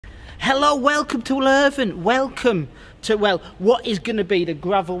Hello, welcome to Eindhoven. Welcome to, well, what is going to be the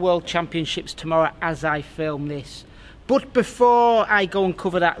Gravel World Championships tomorrow as I film this. But before I go and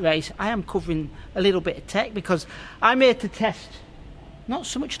cover that race, I am covering a little bit of tech because I'm here to test not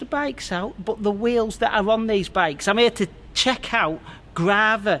so much the bikes out, but the wheels that are on these bikes. I'm here to check out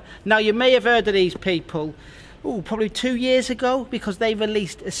Gravaa. Now, you may have heard of these people, probably 2 years ago, because they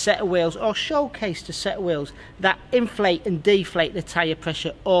released a set of wheels, or showcased a set of wheels, that inflate and deflate the tyre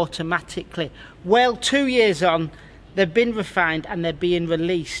pressure automatically. Well, 2 years on, they've been refined and they're being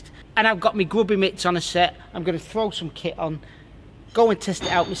released. And I've got my grubby mitts on a set. I'm going to throw some kit on, go and test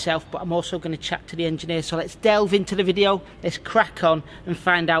it out myself, but I'm also going to chat to the engineer. So let's delve into the video, let's crack on and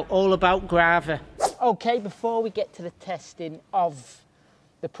find out all about Gravaa. Okay, before we get to the testing of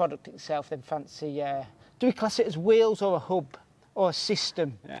the product itself, then fancy, do we class it as wheels or a hub or a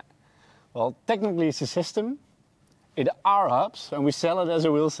system? Yeah. Well, technically it's a system. It are hubs and we sell it as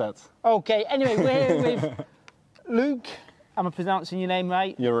a wheel set. Okay, anyway, we're here with Luke. Am I pronouncing your name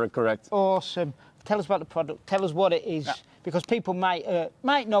right? You're correct. Awesome. Tell us about the product. Tell us what it is, because people might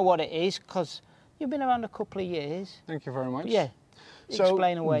know what it is, because you've been around a couple of years. Thank you very much. Yeah,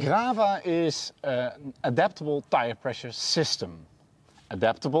 explain away. Gravaa is an adaptable tire pressure system.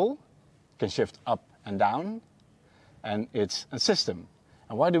 Adaptable, can shift up and down, and it's a system.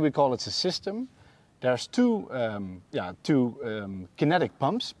 And why do we call it a system? There's two kinetic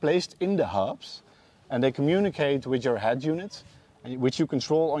pumps placed in the hubs, and they communicate with your head unit, which you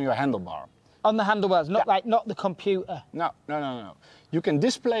control on your handlebar. On the handlebars, not the computer. No. You can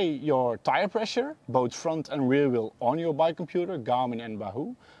display your tire pressure, both front and rear wheel, on your bike computer, Garmin and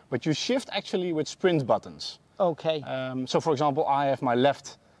Wahoo, but you shift actually with sprint buttons. Okay. So for example, I have my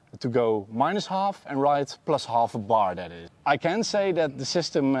left to go -half and right +half a bar, that is. I can say that the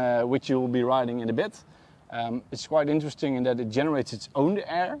system which you will be riding in a bit, it's quite interesting in that it generates its own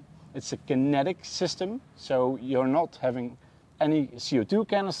air. It's a kinetic system, so you're not having any CO2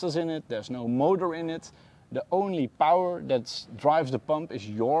 canisters in it, there's no motor in it. The only power that drives the pump is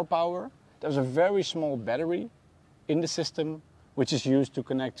your power. There's a very small battery in the system which is used to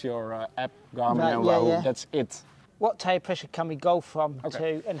connect your app, Garmin and Wahoo. Yeah. That's it. What tyre pressure can we go from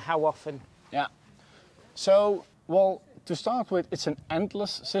to, and how often? Yeah, so, well, to start with, it's an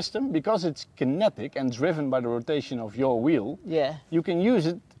endless system. Because it's kinetic and driven by the rotation of your wheel, you can use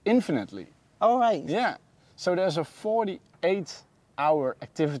it infinitely. All right. Yeah, so there's a 48-hour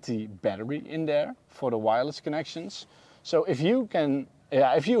activity battery in there for the wireless connections. So if you can,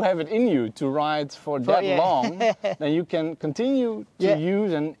 if you have it in you to ride for that long, then you can continue to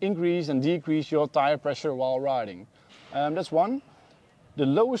use and increase and decrease your tire pressure while riding. That's one. The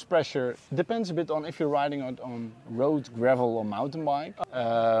lowest pressure depends a bit on if you're riding on road, gravel or mountain bike.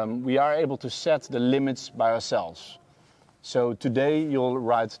 We are able to set the limits by ourselves. So today you'll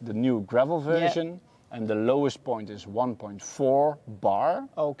ride the new gravel version and the lowest point is 1.4 bar.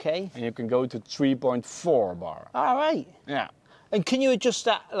 Okay. And you can go to 3.4 bar. All right. Yeah. And can you adjust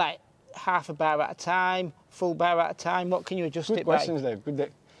that like half a bar at a time, full bar at a time? What can you adjust it by? Good questions, Dave. Good day.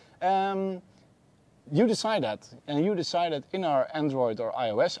 You decide that, and you decide it in our Android or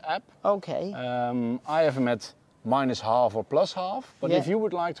iOS app. Okay. I have them at -half or +half, but if you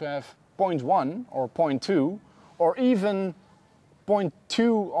would like to have 0.1 or 0.2 or even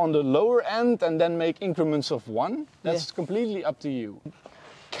 0.2 on the lower end and then make increments of 1, that's completely up to you.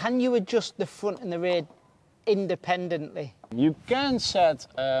 Can you adjust the front and the rear independently? You can set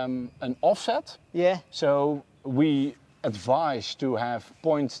an offset. Yeah. So we advise to have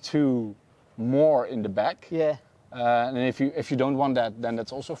 0.2 more in the back. Yeah. And if you don't want that, then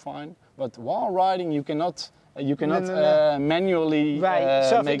that's also fine. But while riding, you cannot manually. Right.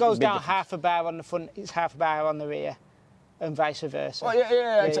 So if it goes down half a bar on the front, it's half a bar on the rear, and vice versa. Oh,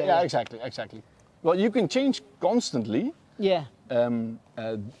 exactly. Well, you can change constantly. Yeah.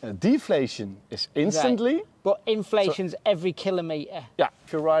 Deflation is instantly. Right. But inflation's every kilometre. Yeah.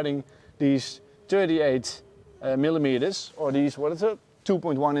 If you're riding these 38 millimeters or these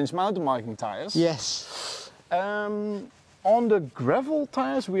 2.1-inch mountain biking tires. Yes. On the gravel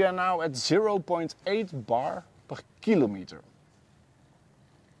tires, we are now at 0.8 bar per kilometer.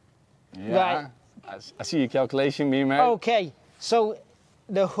 Yeah, right. I see your calculation being made. Okay, so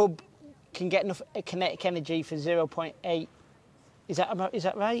the hub can get enough kinetic energy for 0.8. Is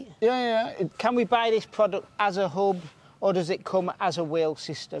that right? Yeah. Can we buy this product as a hub, or does it come as a wheel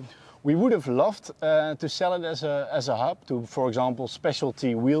system? We would have loved to sell it as a hub to, for example,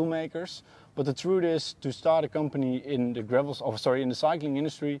 specialty wheel makers. But the truth is, to start a company in the cycling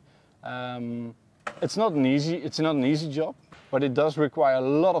industry, it's not an easy job. But it does require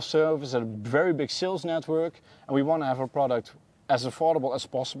a lot of service, a very big sales network, and we want to have a product as affordable as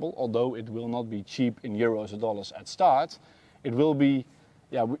possible, although it will not be cheap in euros or dollars at start. It will be,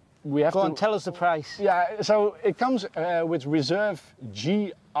 yeah, we have Go to... on, tell us the price. Yeah, so it comes with reserve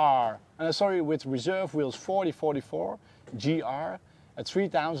with reserve wheels 4044 GR at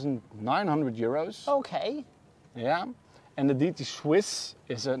 3,900 euros. Okay. Yeah, and the DT Swiss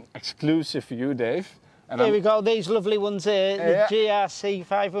is an exclusive for you, Dave. And Here we go, these lovely ones here, the GRC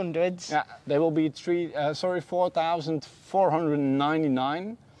 500s. Yeah, they will be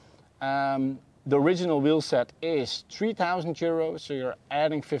 4,499. The original wheel set is 3,000 euros, so you're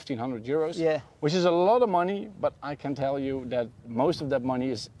adding 1,500 euros, which is a lot of money, but I can tell you that most of that money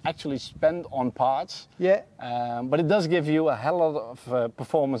is actually spent on parts. Yeah. But it does give you a hell lot of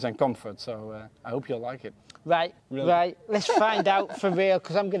performance and comfort, so I hope you'll like it. Right, right. Let's find out for real,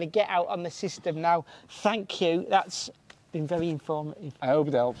 because I'm going to get out on the system now. Thank you. That's been very informative. I hope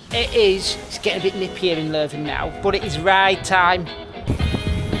it helps. It is. It's getting a bit nippy here in Leuven now, but it is ride time.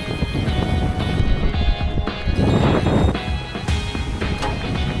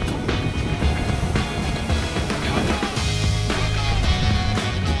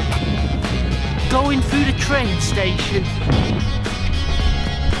 Going through the train station.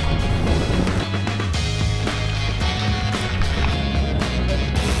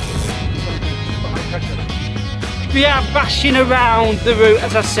 We are bashing around the route,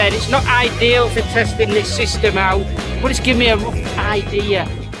 as I said. It's not ideal for testing this system out, but it's given me a rough idea.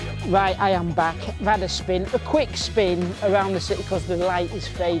 Right, I am back. I've had a spin, a quick spin around the city because the light is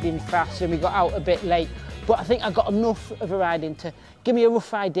fading fast and we got out a bit late. But I think I got enough of a riding to give me a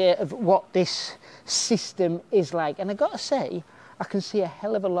rough idea of what this system is like. And I got to say, I can see a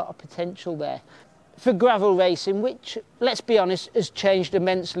hell of a lot of potential there for gravel racing, which, let's be honest, has changed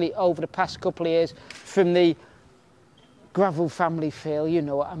immensely over the past couple of years from the gravel family feel, you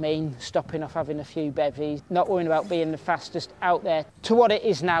know what I mean, stopping off having a few bevies, not worrying about being the fastest out there, to what it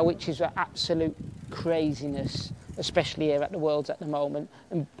is now, which is absolute craziness, especially here at the Worlds at the moment,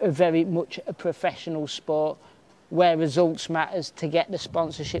 and very much a professional sport where results matters to get the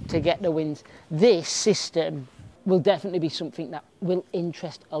sponsorship, to get the wins. This system will definitely be something that will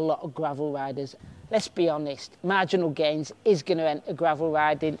interest a lot of gravel riders. Let's be honest, marginal gains is going to enter gravel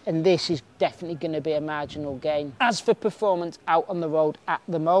riding, and this is definitely going to be a marginal gain. As for performance out on the road at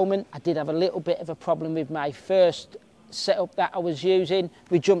the moment, I did have a little bit of a problem with my first setup that I was using.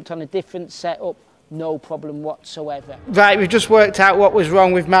 We jumped on a different setup, no problem whatsoever. Right, we've just worked out what was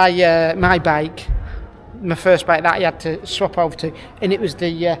wrong with my my bike, my first bike that I had to swap over to, and it was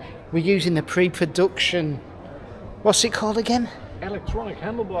the, we're using the pre-production, what's it called again? Electronic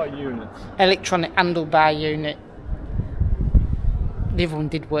handlebar unit. Electronic handlebar unit. The other one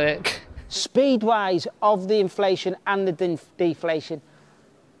did work. Speed-wise of the inflation and the deflation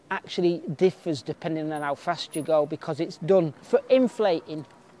actually differs depending on how fast you go, because it's done for inflating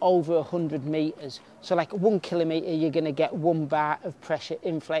over 100 metres. So like 1 kilometre, you're going to get 1 bar of pressure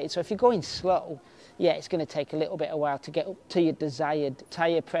inflated. So if you're going slow, yeah, it's going to take a little bit of a while to get up to your desired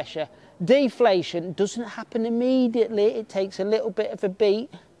tyre pressure. Deflation doesn't happen immediately. It takes a little bit of a beat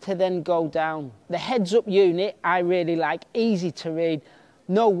to then go down. The heads-up unit I really like, easy to read,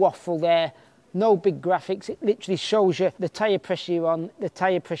 no waffle there, no big graphics. It literally shows you the tyre pressure you're on, the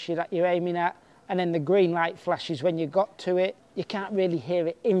tyre pressure that you're aiming at, and then the green light flashes when you got to it. You can't really hear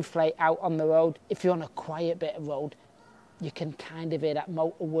it inflate out on the road. If you're on a quiet bit of road, you can kind of hear that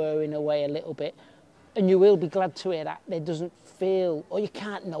motor whirring away a little bit. And you will be glad to hear that. It doesn't feel, or you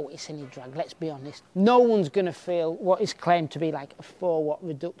can't notice any drag, let's be honest. No one's going to feel what is claimed to be like a 4-watt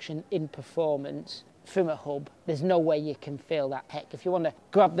reduction in performance from a hub. There's no way you can feel that. Heck, if you want to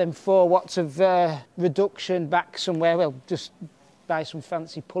grab them 4 watts of reduction back somewhere, well, just buy some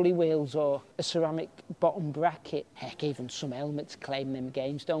fancy pulley wheels or a ceramic bottom bracket. Heck, even some helmets claim them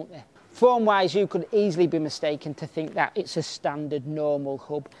games, don't they? Form-wise, you could easily be mistaken to think that it's a standard normal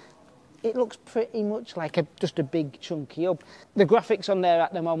hub. It looks pretty much like just a big chunky hub. The graphics on there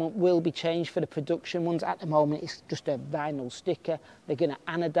at the moment will be changed for the production ones. At the moment it's just a vinyl sticker. They're going to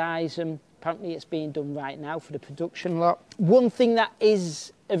anodise them. Apparently it's being done right now for the production lot. One thing that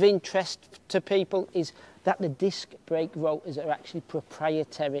is of interest to people is that the disc brake rotors are actually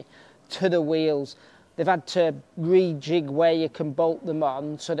proprietary to the wheels. They've had to rejig where you can bolt them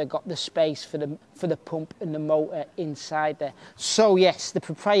on, so they've got the space for the pump and the motor inside there. So yes, the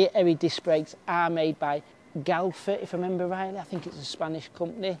proprietary disc brakes are made by Galfa, if I remember rightly. I think it's a Spanish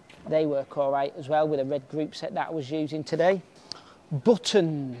company. They work all right as well with a red group set that I was using today.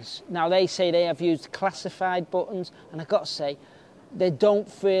 Buttons. Now they say they have used classified buttons, and I've got to say, they don't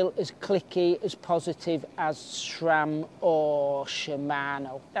feel as clicky, as positive as SRAM or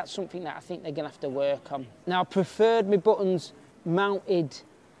Shimano. That's something that I think they're going to have to work on. Now, I preferred my buttons mounted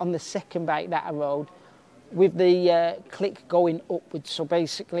on the second bike that I rode with the click going upwards, so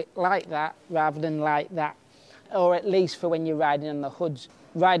basically like that rather than like that, or at least for when you're riding on the hoods.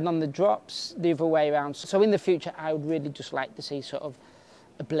 Riding on the drops the other way around. So in the future I would really just like to see sort of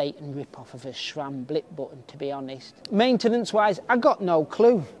a blatant rip-off of a SRAM blip button, to be honest. Maintenance wise, I got no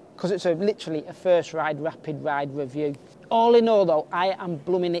clue, because it's literally a first ride, rapid ride review. All in all though, I am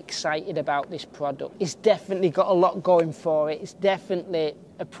blooming excited about this product. It's definitely got a lot going for it. It's definitely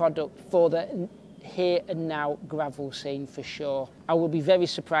a product for the here and now gravel scene for sure. I will be very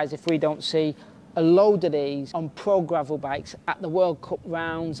surprised if we don't see a load of these on pro gravel bikes at the World Cup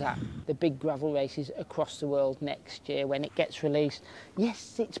rounds, at the big gravel races across the world next year when it gets released.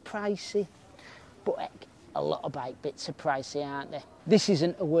 Yes, it's pricey, but heck, a lot of bike bits are pricey, aren't they? This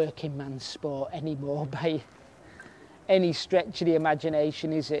isn't a working man's sport anymore by any stretch of the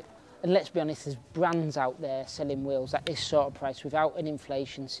imagination, is it? And let's be honest, there's brands out there selling wheels at this sort of price without an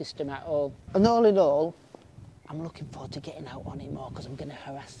inflation system at all. And all in all, I'm looking forward to getting out on it more, because I'm going to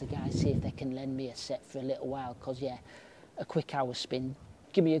harass the guys, see if they can lend me a set for a little while, because yeah, a quick hour spin,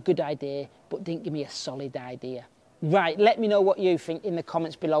 give me a good idea, but didn't give me a solid idea. Right, let me know what you think in the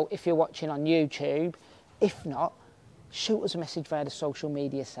comments below if you're watching on YouTube. If not, shoot us a message via the social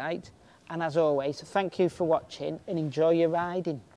media site. And as always, thank you for watching and enjoy your riding.